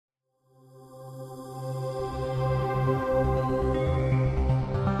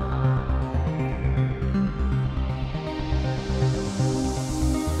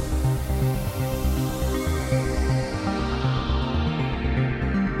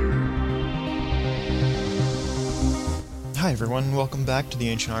Hi everyone, welcome back to the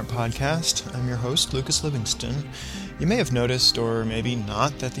Ancient Art Podcast. I'm your host, Lucas Livingston. You may have noticed, or maybe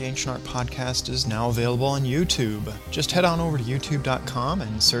not, that the Ancient Art Podcast is now available on YouTube. Just head on over to youtube.com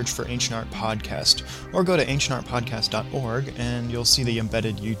and search for Ancient Art Podcast, or go to ancientartpodcast.org and you'll see the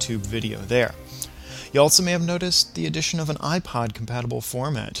embedded YouTube video there. You also may have noticed the addition of an iPod-compatible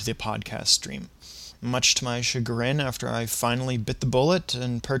format to the podcast stream. Much to my chagrin, after I finally bit the bullet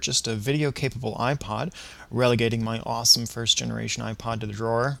and purchased a video-capable iPod, relegating my awesome first-generation iPod to the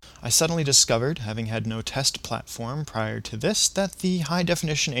drawer, I suddenly discovered, having had no test platform prior to this, that the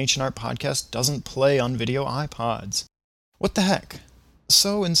high-definition Ancient Art Podcast doesn't play on video iPods. What the heck?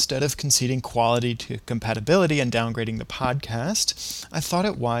 So instead of conceding quality to compatibility and downgrading the podcast, I thought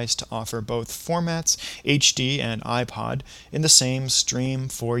it wise to offer both formats, HD and iPod, in the same stream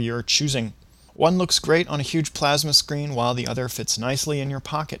for your choosing. One looks great on a huge plasma screen while the other fits nicely in your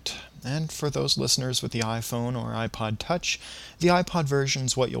pocket. And for those listeners with the iPhone or iPod Touch, the iPod version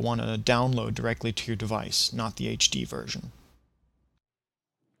is what you'll want to download directly to your device, not the HD version.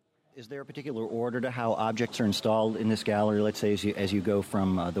 Is there a particular order to how objects are installed in this gallery, let's say as you go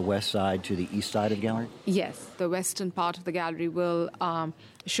from the west side to the east side of the gallery? Yes, the western part of the gallery will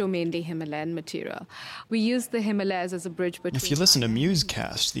show mainly Himalayan material. We use the Himalayas as a bridge between... If you listen to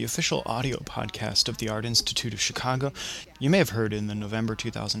Musecast, the official audio podcast of the Art Institute of Chicago, you may have heard in the November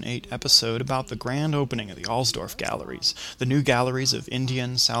 2008 episode about the grand opening of the Alsdorf Galleries, the new galleries of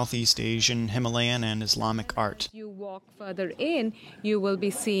Indian, Southeast Asian, Himalayan, and Islamic art. You walk further in, you will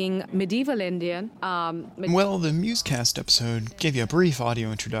be seeing medieval Indian... Well, the Musecast episode gave you a brief audio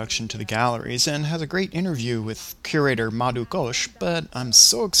introduction to the galleries and has a great interview with curator Madhu Ghosh, but I'm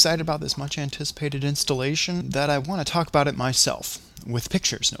so excited about this much-anticipated installation that I want to talk about it myself, with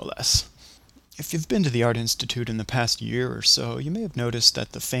pictures no less. If you've been to the Art Institute in the past year or so, you may have noticed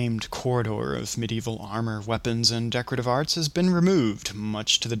that the famed corridor of medieval armor, weapons, and decorative arts has been removed,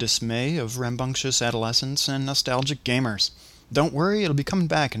 much to the dismay of rambunctious adolescents and nostalgic gamers. Don't worry, it'll be coming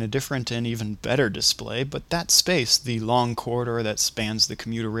back in a different and even better display, but that space, the long corridor that spans the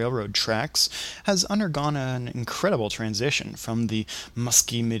commuter railroad tracks, has undergone an incredible transition from the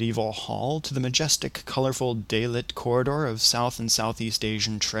musky medieval hall to the majestic, colorful, day-lit corridor of South and Southeast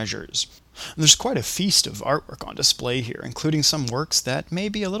Asian treasures. There's quite a feast of artwork on display here, including some works that may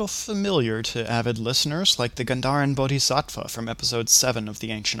be a little familiar to avid listeners, like the Gandharan Bodhisattva from episode 7 of the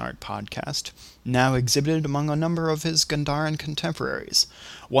Ancient Art Podcast, now exhibited among a number of his Gandharan contemporaries.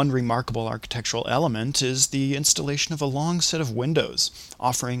 One remarkable architectural element is the installation of a long set of windows,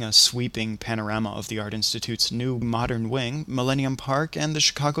 offering a sweeping panorama of the Art Institute's new modern wing, Millennium Park, and the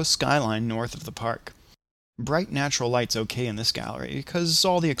Chicago skyline north of the park. Bright natural light's okay in this gallery because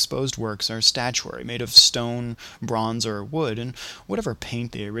all the exposed works are statuary made of stone, bronze, or wood, and whatever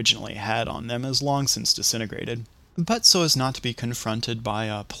paint they originally had on them has long since disintegrated. But so as not to be confronted by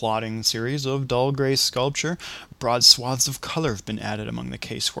a plodding series of dull gray sculpture, broad swaths of color have been added among the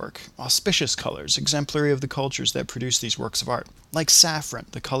casework, auspicious colors, exemplary of the cultures that produce these works of art, like saffron,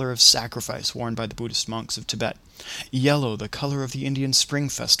 the color of sacrifice worn by the Buddhist monks of Tibet, yellow, the color of the Indian Spring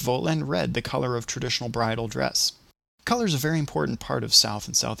Festival, and red, the color of traditional bridal dress. Color is a very important part of South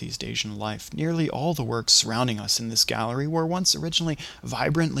and Southeast Asian life. Nearly all the works surrounding us in this gallery were once originally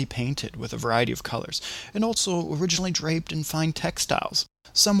vibrantly painted with a variety of colors, and also originally draped in fine textiles.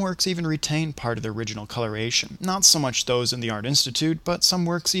 Some works even retain part of their original coloration, not so much those in the Art Institute, but some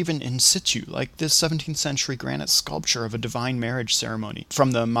works even in situ, like this 17th century granite sculpture of a divine marriage ceremony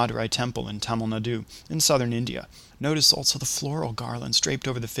from the Madurai Temple in Tamil Nadu, in southern India. Notice also the floral garlands draped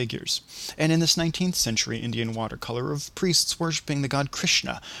over the figures, and in this 19th century Indian watercolor of priests worshipping the god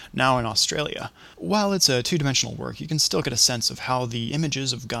Krishna, now in Australia. While it's a two-dimensional work, you can still get a sense of how the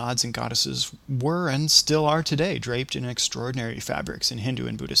images of gods and goddesses were and still are today draped in extraordinary fabrics in Hindu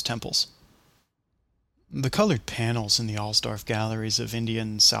and Buddhist temples. The colored panels in the Alsdorf galleries of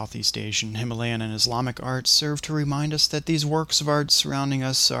Indian, Southeast Asian, Himalayan, and Islamic art serve to remind us that these works of art surrounding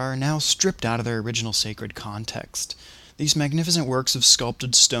us are now stripped out of their original sacred context. These magnificent works of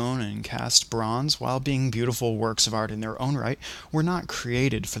sculpted stone and cast bronze, while being beautiful works of art in their own right, were not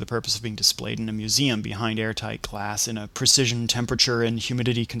created for the purpose of being displayed in a museum behind airtight glass in a precision temperature and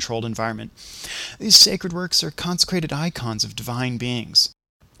humidity-controlled environment. These sacred works are consecrated icons of divine beings.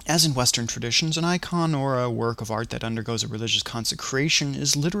 As in Western traditions, an icon or a work of art that undergoes a religious consecration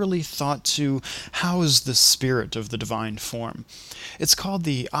is literally thought to house the spirit of the divine form. It's called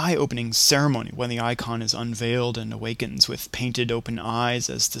the eye-opening ceremony when the icon is unveiled and awakens with painted open eyes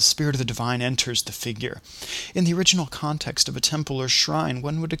as the spirit of the divine enters the figure. In the original context of a temple or shrine,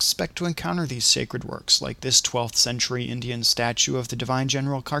 one would expect to encounter these sacred works, like this 12th century Indian statue of the divine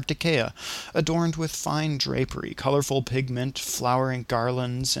general Kartikeya, adorned with fine drapery, colorful pigment, flowering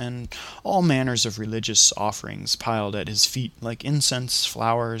garlands, and all manners of religious offerings piled at his feet like incense,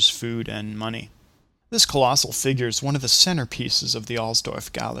 flowers, food, and money. This colossal figure is one of the centerpieces of the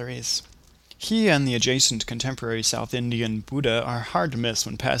Alsdorf galleries. He and the adjacent contemporary South Indian Buddha are hard to miss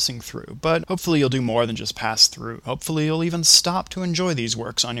when passing through, but hopefully you'll do more than just pass through. Hopefully you'll even stop to enjoy these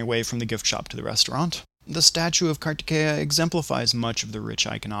works on your way from the gift shop to the restaurant. The statue of Kartikeya exemplifies much of the rich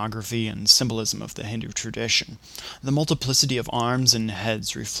iconography and symbolism of the Hindu tradition. The multiplicity of arms and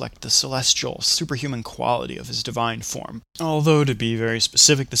heads reflect the celestial, superhuman quality of his divine form. Although, to be very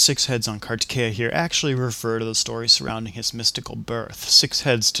specific, the 6 heads on Kartikeya here actually refer to the story surrounding his mystical birth, 6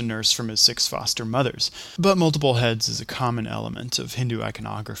 heads to nurse from his 6 foster mothers, but multiple heads is a common element of Hindu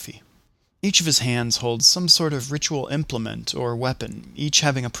iconography. Each of his hands holds some sort of ritual implement or weapon, each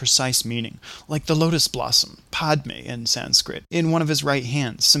having a precise meaning, like the lotus blossom, Padme in Sanskrit, in one of his right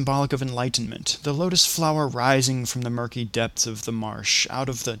hands, symbolic of enlightenment, the lotus flower rising from the murky depths of the marsh, out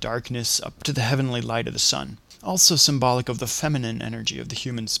of the darkness up to the heavenly light of the sun, also symbolic of the feminine energy of the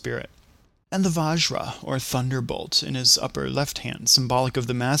human spirit. And the Vajra, or thunderbolt, in his upper left hand, symbolic of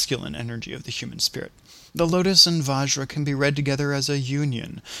the masculine energy of the human spirit. The lotus and Vajra can be read together as a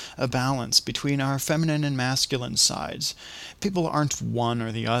union, a balance between our feminine and masculine sides. People aren't one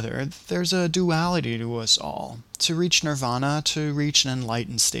or the other. There's a duality to us all. To reach nirvana, to reach an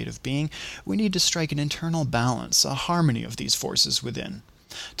enlightened state of being, we need to strike an internal balance, a harmony of these forces within.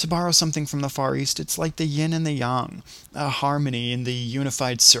 To borrow something from the Far East, it's like the yin and the yang, a harmony in the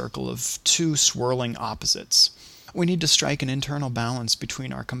unified circle of 2 swirling opposites. We need to strike an internal balance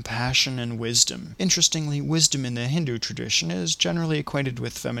between our compassion and wisdom. Interestingly, wisdom in the Hindu tradition is generally equated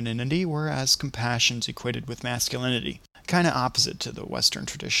with femininity, whereas compassion is equated with masculinity, kind of opposite to the Western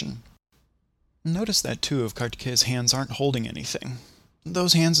tradition. Notice that 2 of Kartikeya's hands aren't holding anything.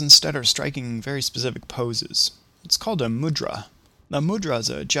 Those hands instead are striking very specific poses. It's called a mudra. The mudra is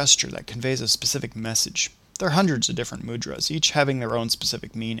a gesture that conveys a specific message. There are hundreds of different mudras, each having their own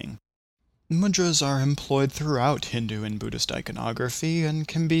specific meaning. Mudras are employed throughout Hindu and Buddhist iconography and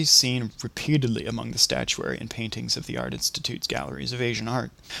can be seen repeatedly among the statuary and paintings of the Art Institute's galleries of Asian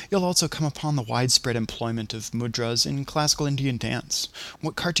art. You'll also come upon the widespread employment of mudras in classical Indian dance.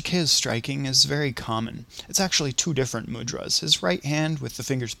 What Kartikeya is striking is very common. It's actually 2 different mudras. His right hand, with the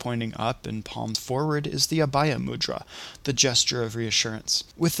fingers pointing up and palms forward, is the Abhaya mudra, the gesture of reassurance.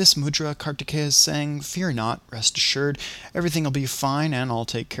 With this mudra, Kartikeya is saying, "Fear not, rest assured, everything will be fine and I'll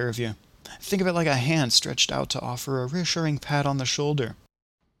take care of you." Think of it like a hand stretched out to offer a reassuring pat on the shoulder.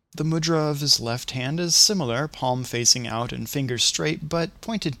 The mudra of his left hand is similar, palm facing out and fingers straight, but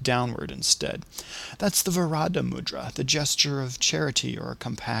pointed downward instead. That's the Varada mudra, the gesture of charity or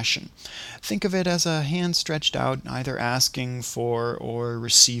compassion. Think of it as a hand stretched out, either asking for or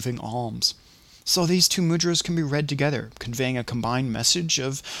receiving alms. So these 2 mudras can be read together, conveying a combined message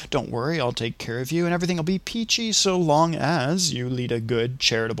of, don't worry, I'll take care of you, and everything will be peachy so long as you lead a good,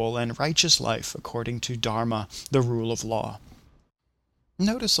 charitable, and righteous life according to Dharma, the rule of law.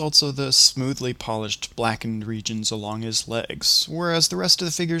 Notice also the smoothly polished blackened regions along his legs, whereas the rest of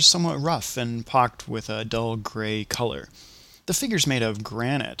the figure is somewhat rough and pocked with a dull gray color. The figure's made of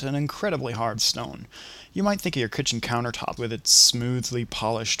granite, an incredibly hard stone. You might think of your kitchen countertop with its smoothly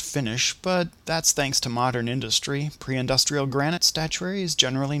polished finish, but that's thanks to modern industry. Pre-industrial granite statuary is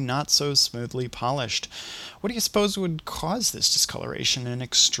generally not so smoothly polished. What do you suppose would cause this discoloration and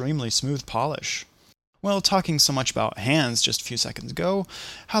extremely smooth polish? Well, talking so much about hands just a few seconds ago,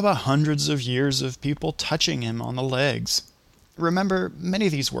 how about hundreds of years of people touching him on the legs? Remember, many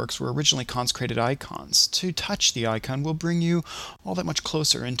of these works were originally consecrated icons. To touch the icon will bring you all that much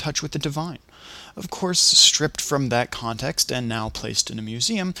closer in touch with the divine. Of course, stripped from that context and now placed in a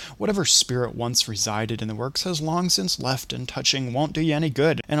museum, whatever spirit once resided in the works has long since left, and touching won't do you any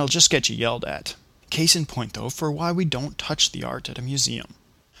good, and it'll just get you yelled at. Case in point, though, for why we don't touch the art at a museum.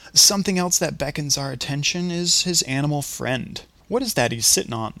 Something else that beckons our attention is his animal friend. What is that he's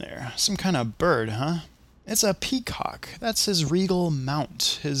sitting on there? Some kind of bird, huh? It's a peacock. That's his regal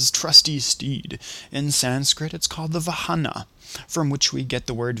mount, his trusty steed. In Sanskrit, it's called the Vahana, from which we get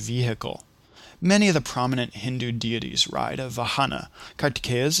the word vehicle. Many of the prominent Hindu deities ride a Vahana.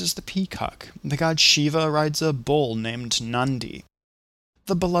 Kartikeya's is the peacock. The god Shiva rides a bull named Nandi.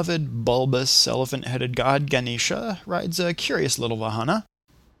 The beloved bulbous elephant-headed god Ganesha rides a curious little vahana.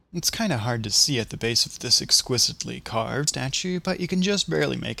 It's kinda hard to see at the base of this exquisitely carved statue, but you can just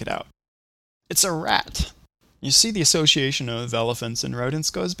barely make it out. It's a rat! You see, the association of elephants and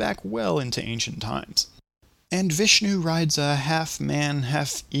rodents goes back well into ancient times. And Vishnu rides a half-man,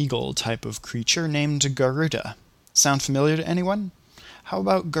 half-eagle type of creature named Garuda. Sound familiar to anyone? How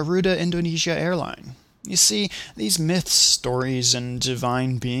about Garuda Indonesia Airline? You see, these myths, stories, and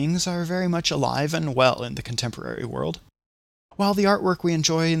divine beings are very much alive and well in the contemporary world. While the artwork we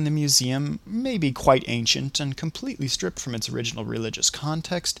enjoy in the museum may be quite ancient and completely stripped from its original religious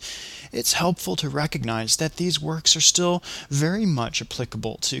context, it's helpful to recognize that these works are still very much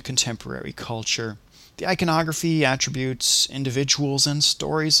applicable to contemporary culture. The iconography, attributes, individuals, and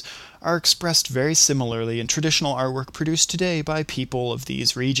stories are expressed very similarly in traditional artwork produced today by people of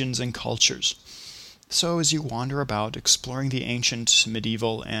these regions and cultures. So as you wander about exploring the ancient,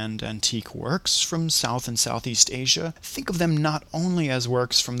 medieval, and antique works from South and Southeast Asia, think of them not only as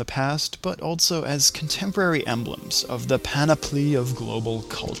works from the past, but also as contemporary emblems of the panoply of global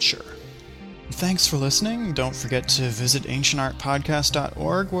culture. Thanks for listening. Don't forget to visit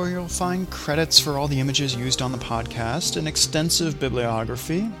ancientartpodcast.org, where you'll find credits for all the images used on the podcast, an extensive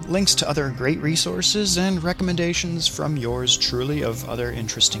bibliography, links to other great resources, and recommendations from yours truly of other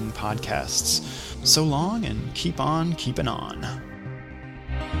interesting podcasts. So long, and keep on keeping on.